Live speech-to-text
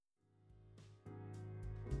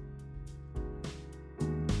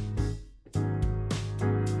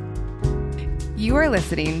You are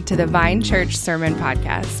listening to the Vine Church Sermon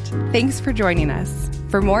Podcast. Thanks for joining us.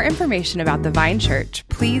 For more information about the Vine Church,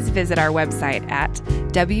 please visit our website at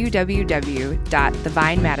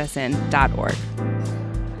www.thevinemadison.org.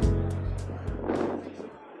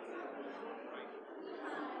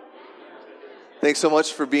 Thanks so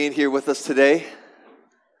much for being here with us today.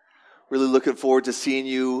 Really looking forward to seeing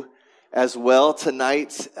you as well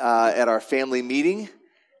tonight at our family meeting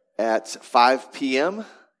at 5 p.m.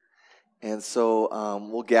 And so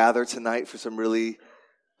we'll gather tonight for some really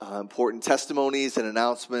important testimonies and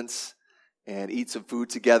announcements and eat some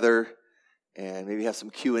food together and maybe have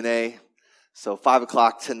some Q&A. So 5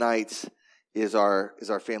 o'clock tonight is our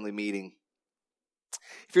family meeting.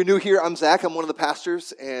 If you're new here, I'm Zach. I'm one of the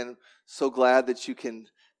pastors and so glad that you can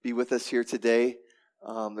be with us here today.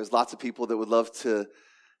 There's lots of people that would love to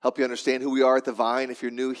help you understand who we are at the Vine. If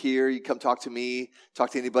you're new here, you come talk to me,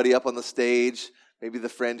 talk to anybody up on the stage, maybe the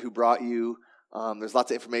friend who brought you. There's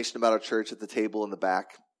lots of information about our church at the table in the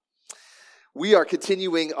back. We are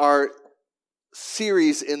continuing our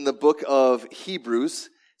series in the book of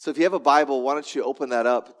Hebrews. So if you have a Bible, why don't you open that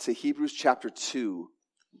up to Hebrews chapter 2.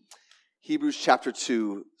 Hebrews chapter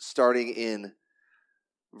 2, starting in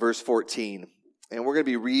verse 14. And we're going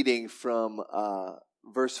to be reading from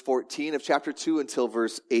verse 14 of chapter 2 until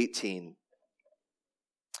verse 18.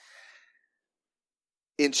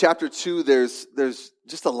 In chapter 2, there's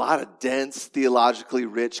just a lot of dense, theologically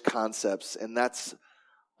rich concepts, and that's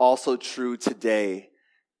also true today.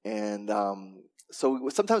 And so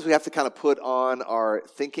sometimes we have to kind of put on our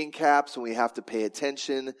thinking caps, and we have to pay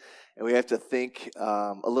attention, and we have to think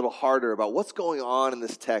a little harder about what's going on in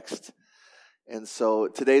this text. And so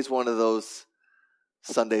today's one of those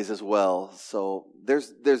Sundays as well. So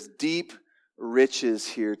there's deep riches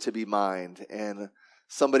here to be mined. And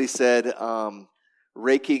somebody said,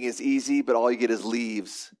 raking is easy, but all you get is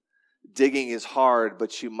leaves. Digging is hard,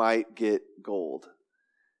 but you might get gold.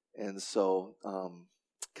 And so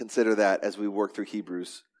consider that as we work through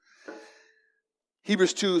Hebrews.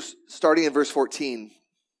 Hebrews 2, starting in verse 14.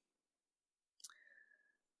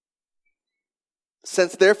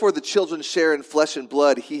 Since therefore the children share in flesh and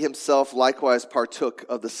blood, he himself likewise partook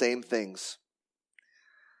of the same things,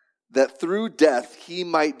 that through death he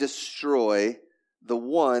might destroy the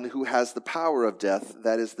one who has the power of death,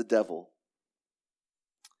 that is the devil,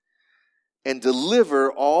 and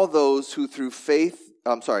deliver all those who through fear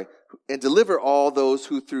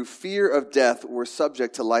of death were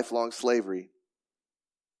subject to lifelong slavery.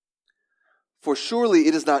 For surely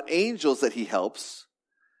it is not angels that he helps,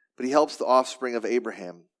 but he helps the offspring of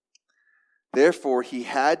Abraham. Therefore he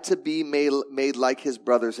had to be made like his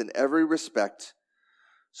brothers in every respect,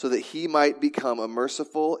 so that he might become a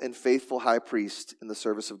merciful and faithful high priest in the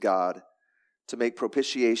service of God, to make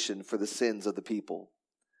propitiation for the sins of the people.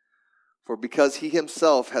 For because he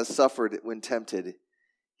himself has suffered when tempted,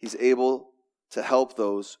 he's able to help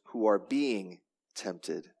those who are being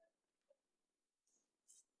tempted.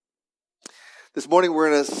 This morning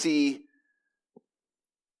we're going to see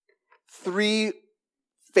three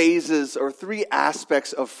phases or three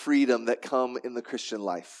aspects of freedom that come in the Christian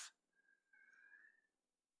life.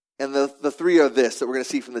 And the three are this that we're going to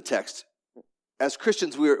see from the text. As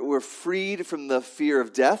Christians, we're freed from the fear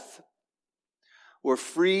of death. We're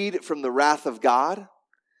freed from the wrath of God.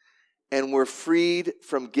 And we're freed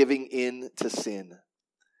from giving in to sin.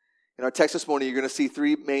 In our text this morning, you're going to see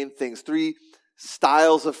three main things, three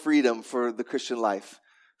styles of freedom for the Christian life.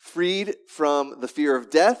 Freed from the fear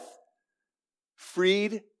of death,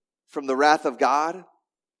 freed from the wrath of God,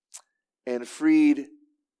 and freed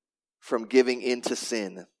from giving in to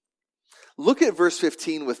sin. Look at verse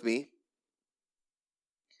 15 with me.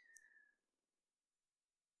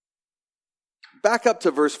 Back up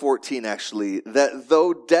to verse 14, actually. That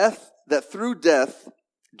through death,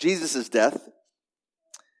 Jesus' death,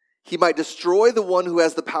 he might destroy the one who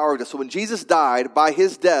has the power of death. So when Jesus died, by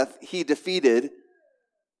his death, he defeated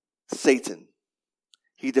Satan.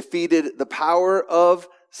 He defeated the power of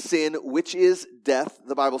sin, which is death,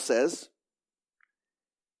 the Bible says.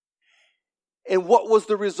 And what was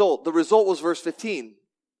the result? The result was verse 15.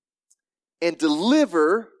 And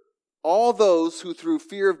deliver all those who through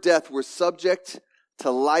fear of death were subject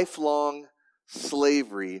to lifelong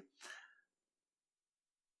slavery.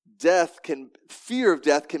 Fear of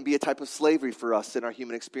death can be a type of slavery for us in our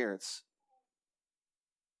human experience.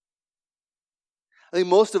 I think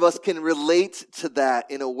most of us can relate to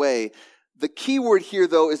that in a way. The key word here,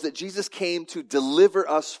 though, is that Jesus came to deliver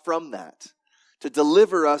us from that. To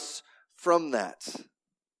deliver us from that.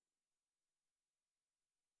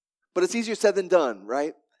 But it's easier said than done,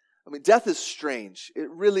 right? I mean, death is strange.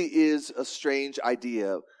 It really is a strange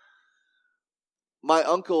idea. My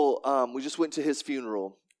uncle, we just went to his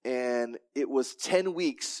funeral, and it was 10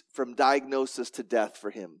 weeks from diagnosis to death for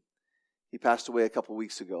him. He passed away a couple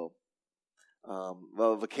weeks ago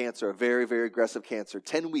of a cancer, a very, very aggressive cancer.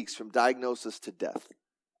 10 weeks from diagnosis to death.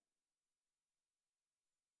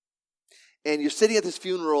 And you're sitting at this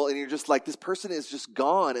funeral, and you're just like, this person is just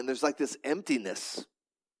gone, and there's like this emptiness.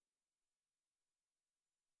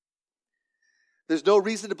 There's no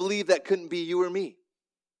reason to believe that couldn't be you or me.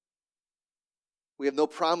 We have no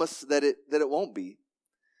promise that it won't be.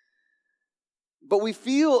 But we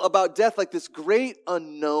feel about death like this great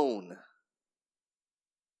unknown.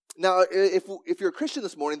 Now, if you're a Christian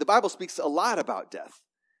this morning, the Bible speaks a lot about death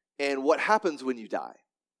and what happens when you die.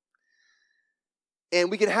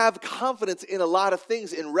 And we can have confidence in a lot of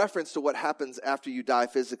things in reference to what happens after you die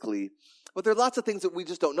physically. But there are lots of things that we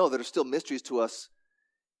just don't know that are still mysteries to us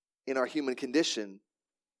in our human condition.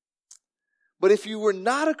 But if you were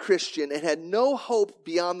not a Christian and had no hope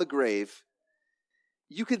beyond the grave,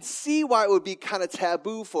 you can see why it would be kind of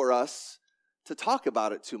taboo for us to talk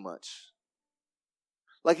about it too much.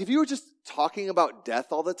 Like if you were just talking about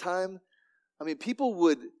death all the time, I mean, people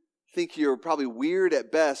would think you're probably weird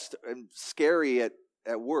at best and scary at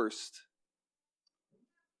worst.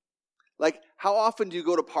 Like, how often do you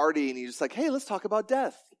go to a party and you're just like, hey, let's talk about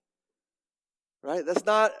death? Right? That's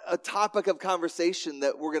not a topic of conversation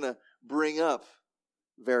that we're going to bring up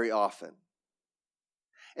very often.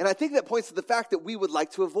 And I think that points to the fact that we would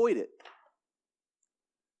like to avoid it.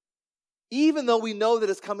 Even though we know that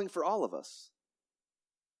it's coming for all of us.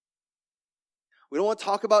 We don't want to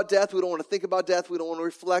talk about death. We don't want to think about death. We don't want to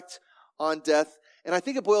reflect on death. And I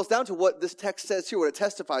think it boils down to what this text says here, what it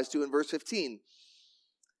testifies to in verse 15.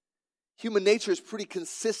 Human nature is pretty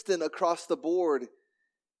consistent across the board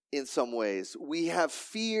in some ways. We have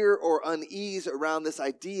fear or unease around this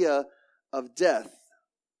idea of death.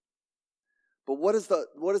 But what does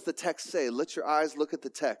the text say? Let your eyes look at the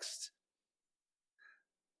text.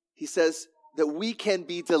 He says that we can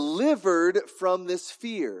be delivered from this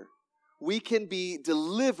fear. We can be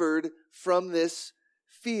delivered from this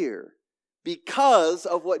fear because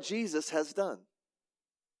of what Jesus has done.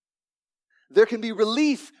 There can be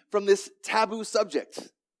relief from this taboo subject.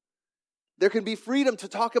 There can be freedom to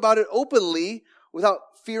talk about it openly without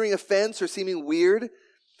fearing offense or seeming weird.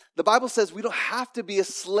 The Bible says we don't have to be a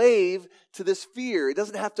slave to this fear. It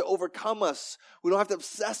doesn't have to overcome us. We don't have to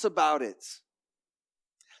obsess about it.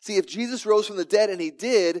 See, if Jesus rose from the dead, and he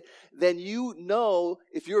did, then you know,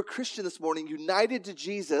 if you're a Christian this morning, united to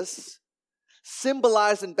Jesus,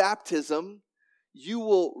 symbolized in baptism, you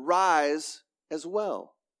will rise as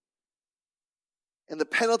well. And the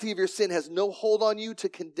penalty of your sin has no hold on you to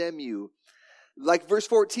condemn you. Like verse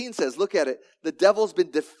 14 says, look at it. The devil's been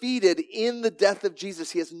defeated in the death of Jesus.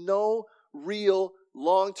 He has no real,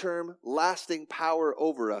 long-term, lasting power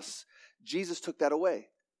over us. Jesus took that away.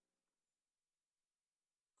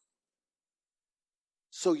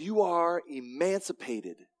 So you are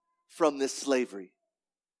emancipated from this slavery.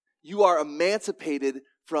 You are emancipated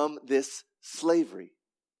from this slavery.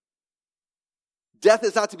 Death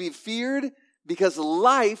is not to be feared because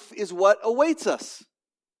life is what awaits us.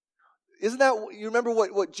 Isn't that, you remember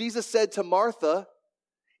what Jesus said to Martha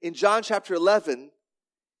in John chapter 11?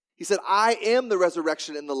 He said, I am the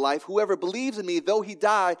resurrection and the life. Whoever believes in me, though he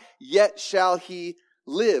die, yet shall he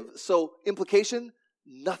live. So implication,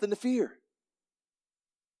 nothing to fear.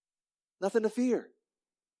 Nothing to fear.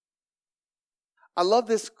 I love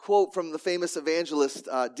this quote from the famous evangelist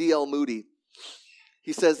D.L. Moody.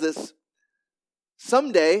 He says this,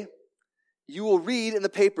 someday you will read in the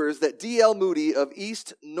papers that D.L. Moody of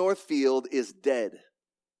East Northfield is dead.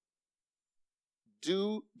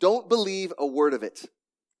 Don't believe a word of it.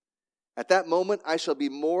 At that moment, I shall be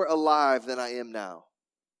more alive than I am now.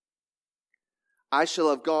 I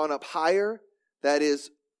shall have gone up higher, that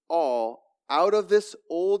is all, out of this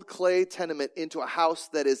old clay tenement into a house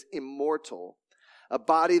that is immortal, a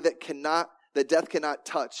body that death cannot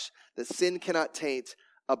touch, that sin cannot taint,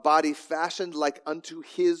 a body fashioned like unto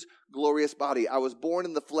his glorious body. I was born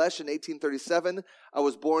in the flesh in 1837. I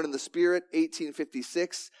was born in the spirit,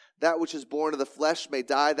 1856. That which is born of the flesh may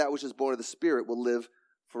die. That which is born of the spirit will live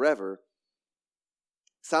forever.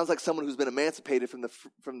 Sounds like someone who's been emancipated from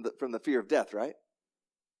the fear of death, right?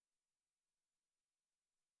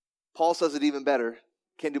 Paul says it even better.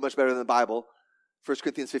 Can't do much better than the Bible. 1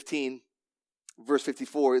 Corinthians 15, verse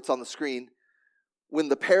 54. It's on the screen. When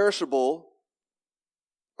the perishable,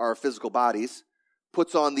 our physical bodies,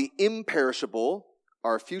 puts on the imperishable,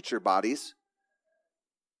 our future bodies,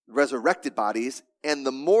 resurrected bodies, and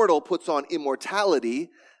the mortal puts on immortality,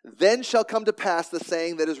 then shall come to pass the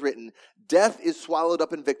saying that is written, death is swallowed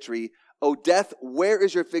up in victory. O death, where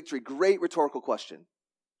is your victory? Great rhetorical question.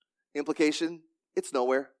 Implication, it's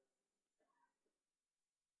nowhere.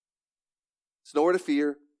 It's nowhere to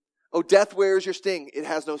fear. O death, where is your sting? It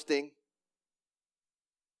has no sting.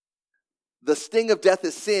 The sting of death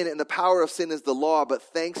is sin, and the power of sin is the law, but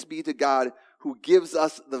thanks be to God who gives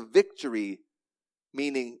us the victory,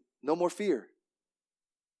 meaning no more fear.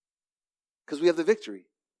 Because we have the victory.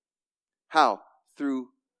 How? Through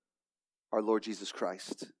our Lord Jesus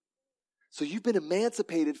Christ. So you've been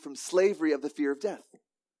emancipated from slavery of the fear of death.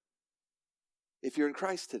 If you're in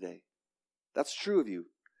Christ today. That's true of you.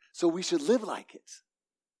 So we should live like it.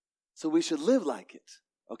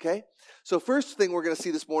 Okay? So first thing we're going to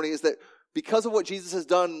see this morning is that because of what Jesus has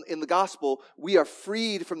done in the gospel, we are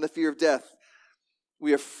freed from the fear of death.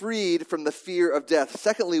 We are freed from the fear of death.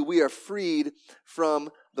 Secondly, we are freed from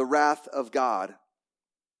the wrath of God.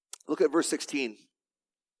 Look at verse 16.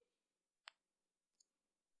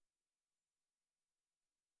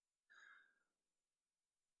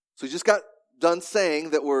 So we just got done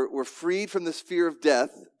saying that we're freed from this fear of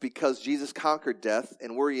death because Jesus conquered death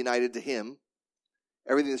and we're united to him.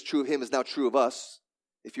 Everything that's true of him is now true of us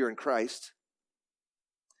if you're in Christ.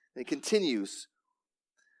 And it continues.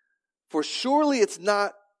 For surely it's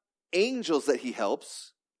not angels that he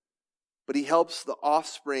helps, but he helps the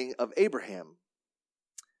offspring of Abraham.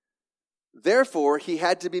 Therefore, he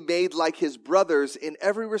had to be made like his brothers in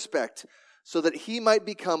every respect, so that he might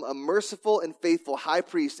become a merciful and faithful high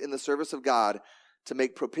priest in the service of God to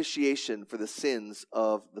make propitiation for the sins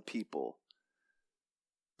of the people.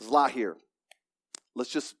 There's a lot here. Let's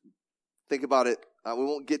just think about it. We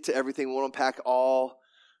won't get to everything. We won't unpack all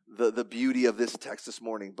the beauty of this text this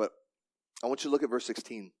morning, but I want you to look at verse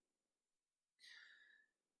 16.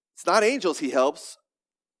 It's not angels he helps.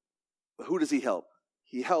 But who does he help?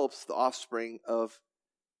 He helps the offspring of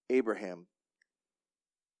Abraham.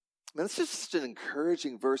 Man, it's just such an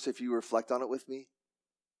encouraging verse if you reflect on it with me.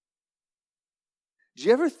 Do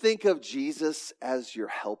you ever think of Jesus as your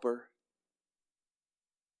helper?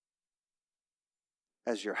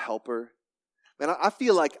 As your helper? Man, I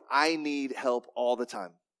feel like I need help all the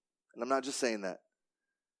time. And I'm not just saying that.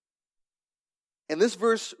 And this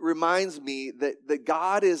verse reminds me that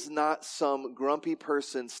God is not some grumpy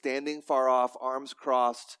person standing far off, arms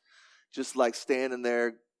crossed, just like standing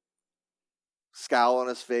there, scowl on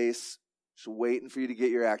his face, just waiting for you to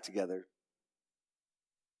get your act together.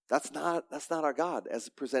 That's not our God as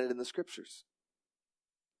presented in the scriptures.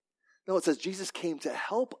 No, it says Jesus came to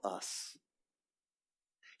help us.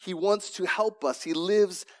 He wants to help us. He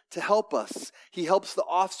lives to help us. He helps the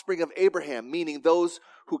offspring of Abraham, meaning those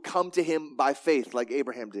who come to him by faith like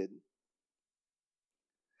Abraham did.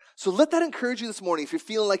 So let that encourage you this morning. If you're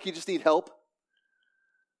feeling like you just need help,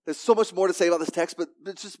 there's so much more to say about this text, but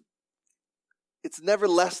it's never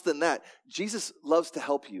less than that. Jesus loves to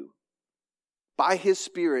help you. By his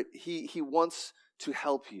Spirit, he wants to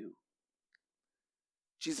help you.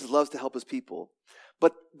 Jesus loves to help his people.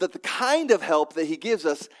 But the kind of help that he gives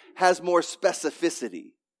us has more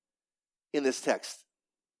specificity in this text.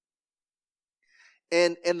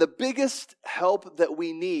 And the biggest help that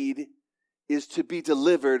we need is to be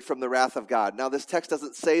delivered from the wrath of God. Now, this text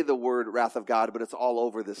doesn't say the word wrath of God, but it's all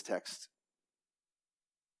over this text.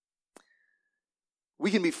 We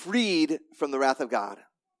can be freed from the wrath of God.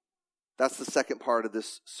 That's the second part of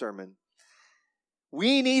this sermon.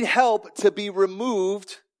 We need help to be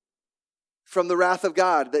removed from the wrath of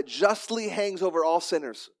God that justly hangs over all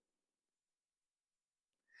sinners.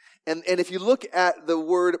 And if you look at the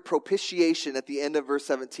word propitiation at the end of verse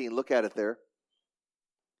 17, look at it there.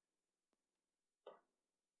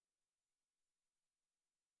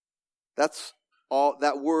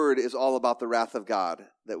 That word is all about the wrath of God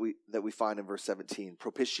that we find in verse 17,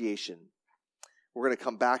 propitiation. We're going to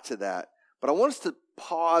come back to that. But I want us to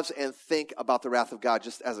pause and think about the wrath of God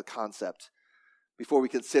just as a concept before we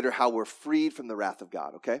consider how we're freed from the wrath of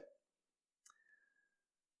God, okay?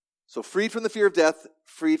 So freed from the fear of death,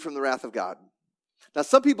 freed from the wrath of God. Now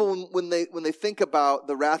some people, when they think about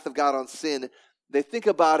the wrath of God on sin, they think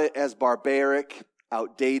about it as barbaric,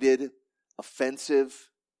 outdated, offensive.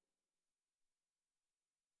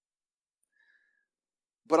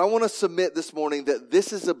 But I want to submit this morning that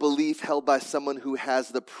this is a belief held by someone who has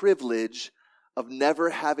the privilege of never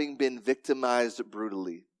having been victimized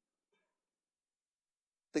brutally.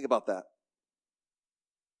 Think about that.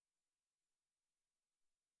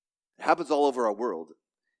 It happens all over our world.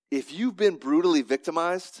 If you've been brutally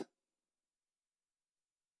victimized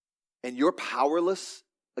and you're powerless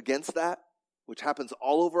against that, which happens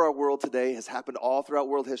all over our world today, has happened all throughout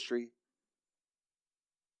world history,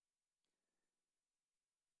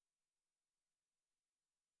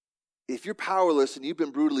 if you're powerless and you've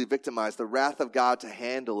been brutally victimized, the wrath of God to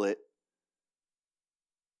handle it,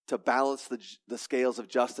 to balance the scales of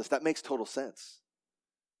justice, that makes total sense.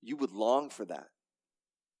 You would long for that,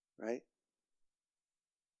 right?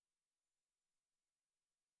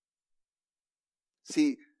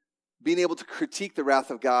 See, being able to critique the wrath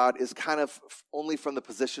of God is kind of only from the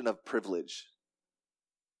position of privilege.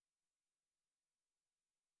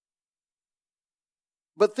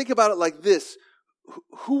 But think about it like this.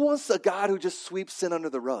 Who wants a God who just sweeps sin under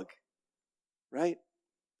the rug? Right?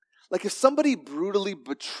 Like if somebody brutally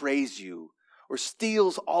betrays you or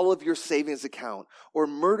steals all of your savings account or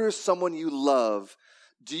murders someone you love,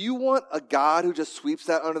 do you want a God who just sweeps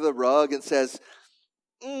that under the rug and says,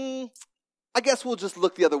 I guess we'll just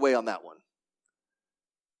look the other way on that one?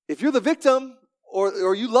 If you're the victim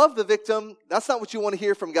or you love the victim, that's not what you want to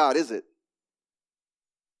hear from God, is it?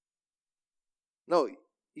 No,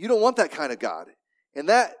 you don't want that kind of God. In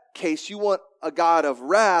that case, you want a God of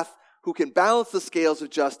wrath who can balance the scales of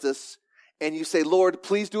justice, and you say, Lord,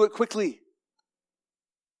 please do it quickly.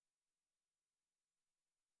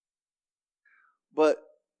 But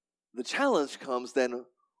the challenge comes then,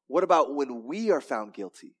 what about when we are found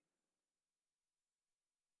guilty?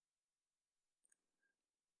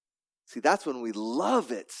 See, that's when we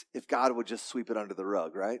love it if God would just sweep it under the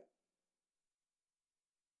rug, right?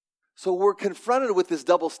 So we're confronted with this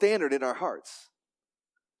double standard in our hearts.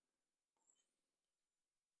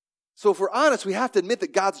 So if we're honest, we have to admit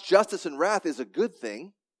that God's justice and wrath is a good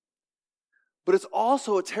thing, but it's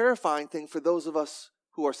also a terrifying thing for those of us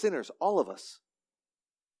who are sinners, all of us.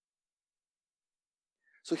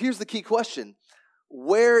 So here's the key question.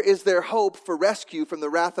 Where is there hope for rescue from the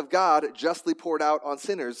wrath of God justly poured out on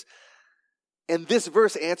sinners? And this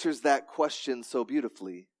verse answers that question so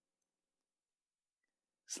beautifully.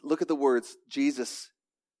 Look at the words, Jesus,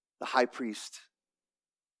 the high priest,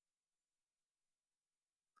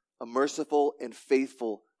 a merciful and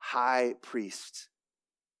faithful high priest.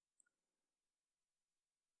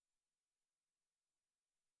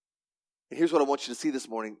 And here's what I want you to see this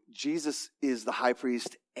morning. Jesus is the high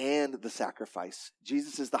priest and the sacrifice.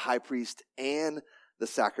 Jesus is the high priest and the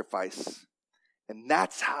sacrifice. And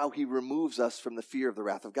that's how he removes us from the fear of the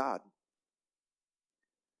wrath of God.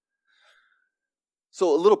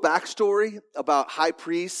 So a little backstory about high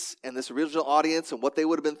priests and this original audience and what they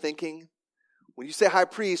would have been thinking. When you say high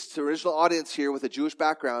priest, the original audience here with a Jewish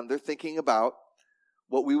background, they're thinking about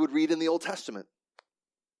what we would read in the Old Testament.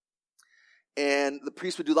 And the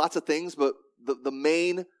priest would do lots of things, but the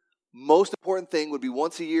main, most important thing would be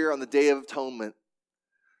once a year on the Day of Atonement,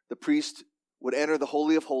 the priest would enter the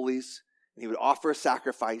Holy of Holies, and he would offer a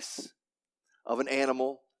sacrifice of an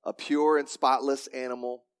animal, a pure and spotless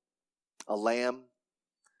animal, a lamb.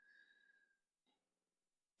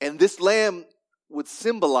 And this lamb would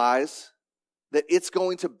symbolize that it's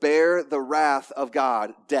going to bear the wrath of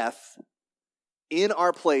God, death, in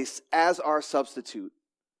our place as our substitute.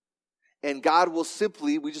 And God will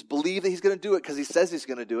simply, we just believe that he's going to do it because he says he's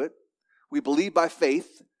going to do it. We believe by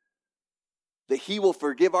faith that he will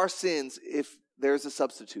forgive our sins if there's a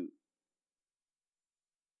substitute.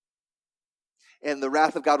 And the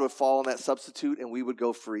wrath of God would fall on that substitute and we would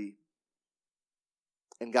go free.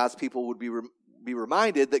 And God's people would be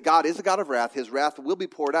reminded that God is a God of wrath. His wrath will be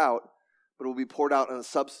poured out, but it will be poured out on a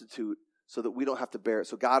substitute so that we don't have to bear it.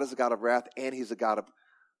 So God is a God of wrath and he's a God of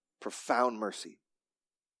profound mercy.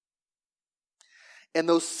 And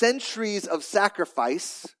those centuries of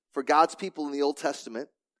sacrifice for God's people in the Old Testament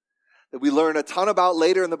that we learn a ton about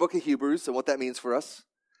later in the book of Hebrews and what that means for us.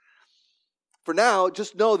 For now,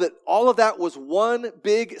 just know that all of that was one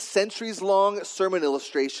big centuries-long sermon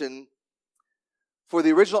illustration for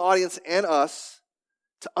the original audience and us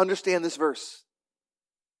to understand this verse.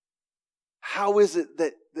 How is it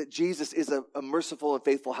that Jesus is a merciful and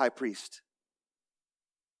faithful high priest?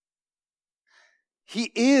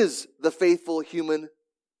 He is the faithful human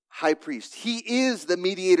high priest. He is the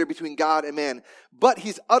mediator between God and man. But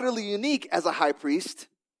he's utterly unique as a high priest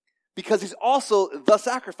because he's also the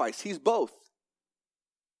sacrifice. He's both.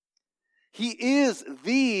 He is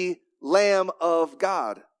the Lamb of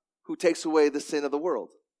God who takes away the sin of the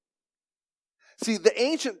world. See, the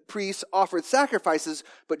ancient priests offered sacrifices,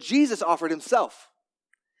 but Jesus offered himself.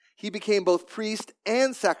 He became both priest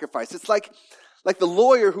and sacrifice. It's like the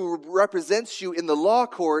lawyer who represents you in the law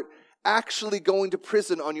court actually going to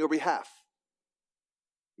prison on your behalf.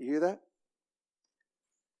 You hear that?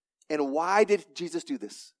 And why did Jesus do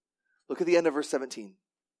this? Look at the end of verse 17.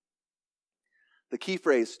 The key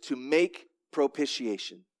phrase, to make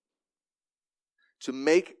propitiation. To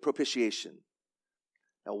make propitiation.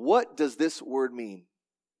 Now, what does this word mean?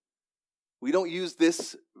 We don't use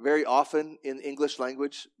this very often in English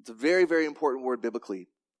language. It's a very, very important word biblically.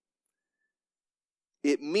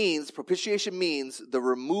 Propitiation means the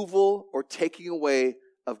removal or taking away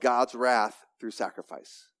of God's wrath through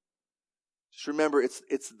sacrifice. Just remember, it's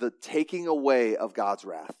the taking away of God's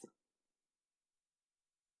wrath.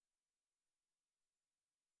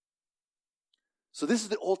 So this is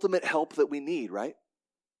the ultimate help that we need, right?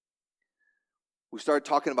 We started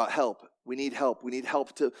talking about help. We need help. We need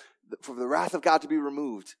help for the wrath of God to be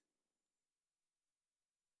removed.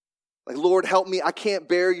 Like, Lord, help me. I can't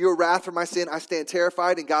bear your wrath for my sin. I stand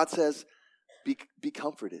terrified. And God says, be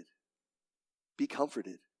comforted. Be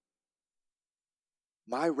comforted.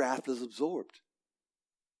 My wrath is absorbed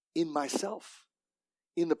in myself,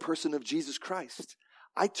 in the person of Jesus Christ.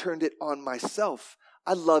 I turned it on myself.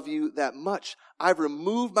 I love you that much. I've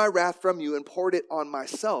removed my wrath from you and poured it on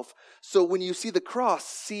myself. So when you see the cross,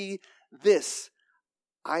 see this.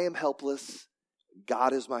 I am helpless.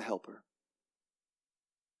 God is my helper.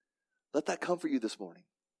 Let that comfort you this morning.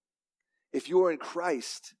 If you are in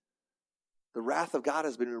Christ, the wrath of God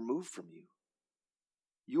has been removed from you.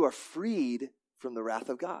 You are freed from the wrath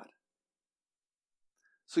of God.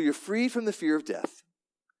 So you're freed from the fear of death,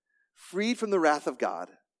 freed from the wrath of God,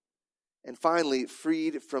 and finally,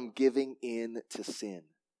 freed from giving in to sin.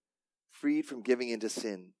 Freed from giving in to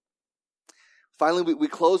sin. Finally, we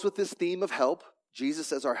close with this theme of help.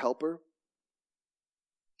 Jesus as our helper.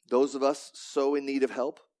 Those of us so in need of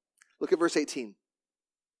help. Look at verse 18.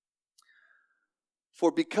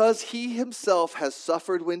 For because he himself has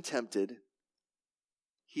suffered when tempted,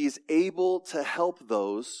 he is able to help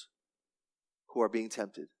those who are being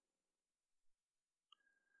tempted.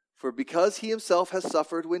 For because he himself has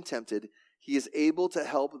suffered when tempted, he is able to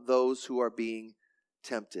help those who are being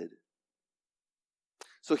tempted.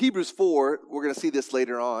 So Hebrews 4, we're going to see this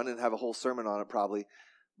later on and have a whole sermon on it probably,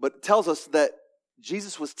 but it tells us that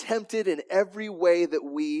Jesus was tempted in every way that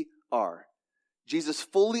we are. Jesus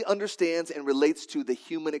fully understands and relates to the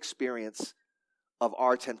human experience of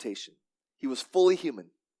our temptation. He was fully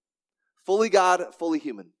human. Fully God, fully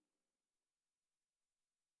human.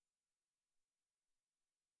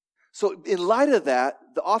 So in light of that,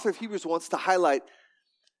 the author of Hebrews wants to highlight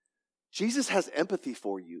Jesus has empathy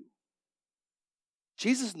for you.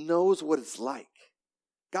 Jesus knows what it's like.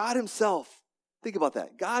 God himself, think about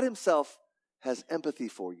that. God himself has empathy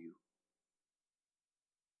for you.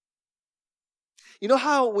 You know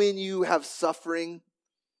how when you have suffering,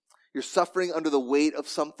 you're suffering under the weight of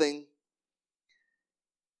something,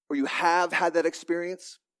 or you have had that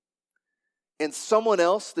experience, and someone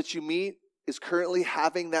else that you meet is currently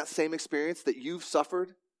having that same experience that you've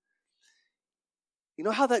suffered? You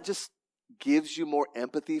know how that just gives you more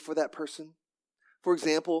empathy for that person? For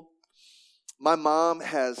example, my mom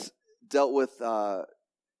has dealt with,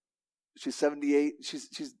 she's 78,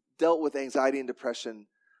 she's dealt with anxiety and depression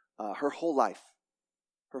her whole life.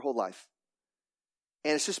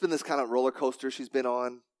 And it's just been this kind of roller coaster she's been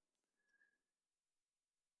on.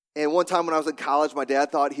 And one time when I was in college, my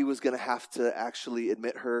dad thought he was going to have to actually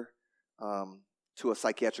admit her to a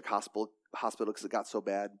psychiatric hospital because it got so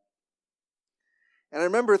bad. And I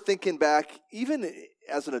remember thinking back, even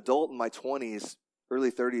as an adult in my 20s,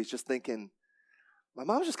 early 30s, just thinking, my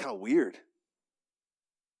mom's just kind of weird.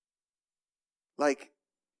 Like,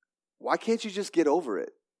 why can't you just get over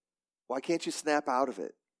it? Why can't you snap out of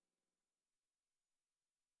it?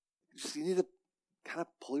 You need to kind of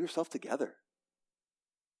pull yourself together.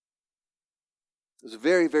 It was a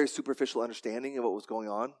very, very superficial understanding of what was going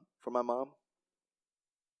on for my mom.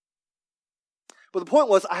 But the point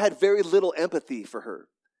was, I had very little empathy for her,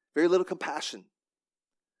 very little compassion.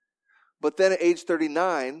 But then at age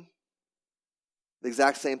 39, the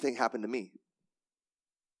exact same thing happened to me.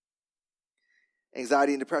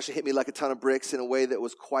 Anxiety and depression hit me like a ton of bricks in a way that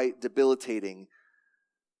was quite debilitating.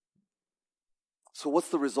 So what's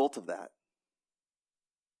the result of that?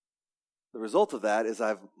 The result of that is I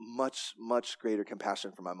have much, much greater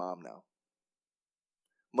compassion for my mom now.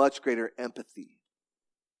 Much greater empathy.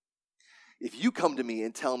 If you come to me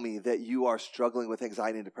and tell me that you are struggling with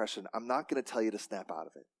anxiety and depression, I'm not going to tell you to snap out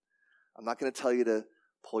of it. I'm not going to tell you to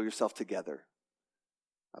pull yourself together.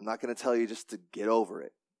 I'm not going to tell you just to get over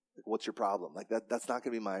it. Like, what's your problem? Like that's not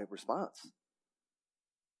going to be my response.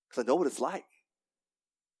 Because I know what it's like.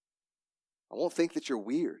 I won't think that you're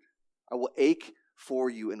weird. I will ache for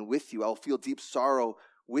you and with you. I will feel deep sorrow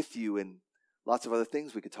with you and lots of other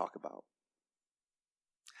things we could talk about.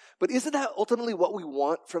 But isn't that ultimately what we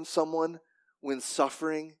want from someone when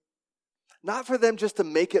suffering? Not for them just to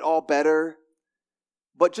make it all better,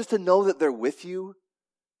 but just to know that they're with you,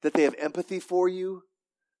 that they have empathy for you,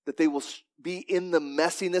 that they will be in the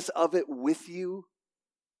messiness of it with you.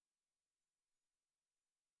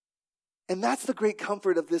 And that's the great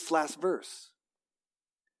comfort of this last verse.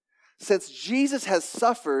 Since Jesus has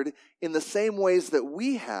suffered in the same ways that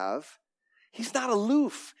we have, he's not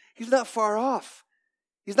aloof. He's not far off.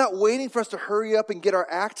 He's not waiting for us to hurry up and get our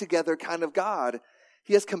act together kind of God.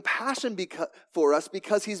 He has compassion for us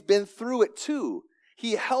because he's been through it too.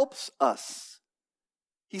 He helps us.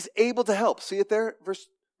 He's able to help. See it there, verse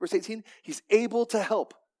 18? He's able to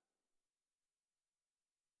help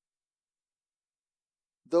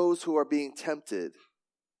those who are being tempted.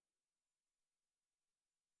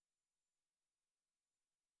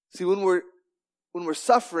 See, when we're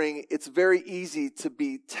suffering, it's very easy to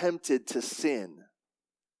be tempted to sin.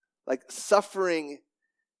 Like suffering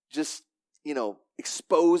just,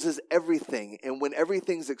 exposes everything. And when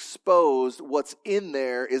everything's exposed, what's in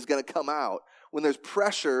there is going to come out. When there's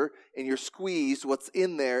pressure and you're squeezed, what's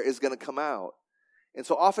in there is going to come out. And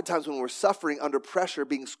so oftentimes when we're suffering under pressure,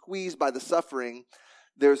 being squeezed by the suffering,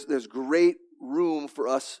 there's great room for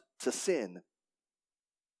us to sin.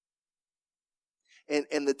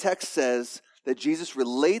 And the text says that Jesus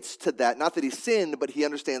relates to that, not that he sinned, but he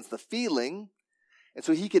understands the feeling, and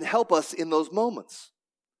so he can help us in those moments.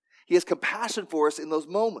 He has compassion for us in those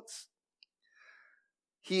moments.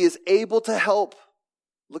 He is able to help.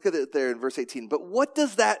 Look at it there in verse 18. But what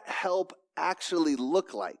does that help actually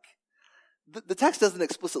look like? The text doesn't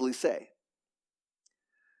explicitly say.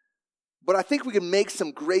 But I think we can make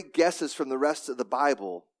some great guesses from the rest of the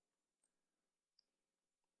Bible.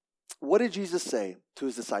 What did Jesus say to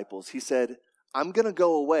his disciples? He said, I'm going to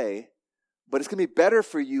go away, but it's going to be better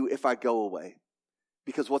for you if I go away.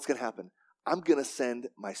 Because what's going to happen? I'm going to send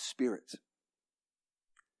my Spirit.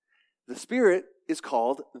 The Spirit is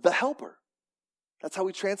called the Helper. That's how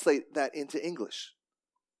we translate that into English.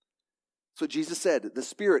 So Jesus said, the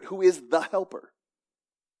Spirit, who is the Helper.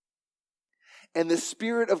 And the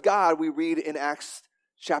Spirit of God, we read in Acts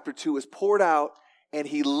chapter 2, is poured out, and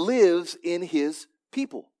he lives in his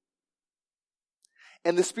people.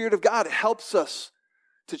 And the Spirit of God helps us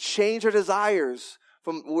to change our desires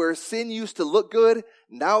from where sin used to look good,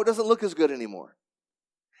 now it doesn't look as good anymore.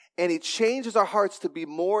 And he changes our hearts to be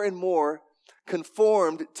more and more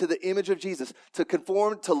conformed to the image of Jesus, to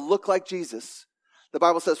conform to look like Jesus. The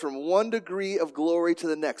Bible says from one degree of glory to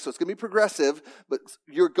the next. So it's going to be progressive, but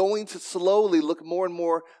you're going to slowly look more and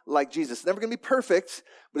more like Jesus. It's never going to be perfect,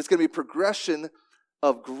 but it's going to be progression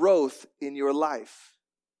of growth in your life.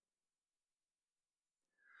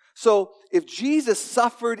 So if Jesus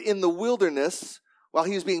suffered in the wilderness while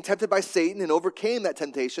he was being tempted by Satan and overcame that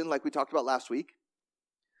temptation, like we talked about last week,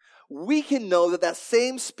 we can know that that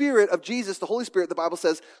same Spirit of Jesus, the Holy Spirit, the Bible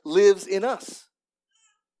says, lives in us.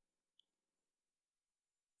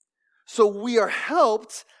 So we are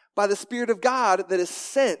helped by the Spirit of God that is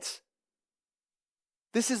sent.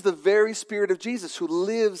 This is the very Spirit of Jesus who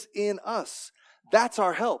lives in us. That's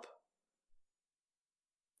our help.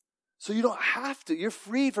 So you don't have to. You're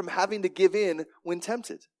freed from having to give in when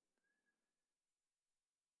tempted.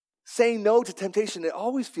 Saying no to temptation, it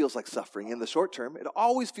always feels like suffering in the short term. It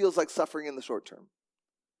always feels like suffering in the short term.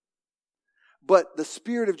 But the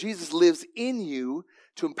Spirit of Jesus lives in you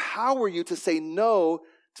to empower you to say no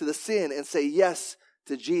to the sin and say yes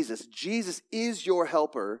to Jesus. Jesus is your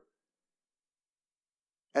helper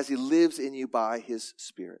as he lives in you by his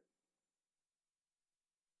Spirit.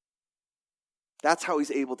 That's how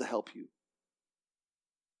he's able to help you.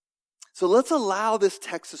 So let's allow this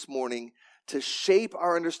text this morning to shape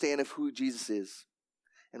our understanding of who Jesus is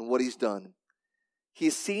and what he's done.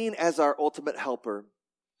 He's seen as our ultimate helper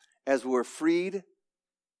as we're freed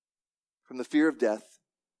from the fear of death,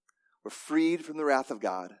 we're freed from the wrath of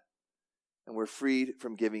God, and we're freed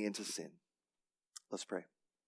from giving into sin. Let's pray.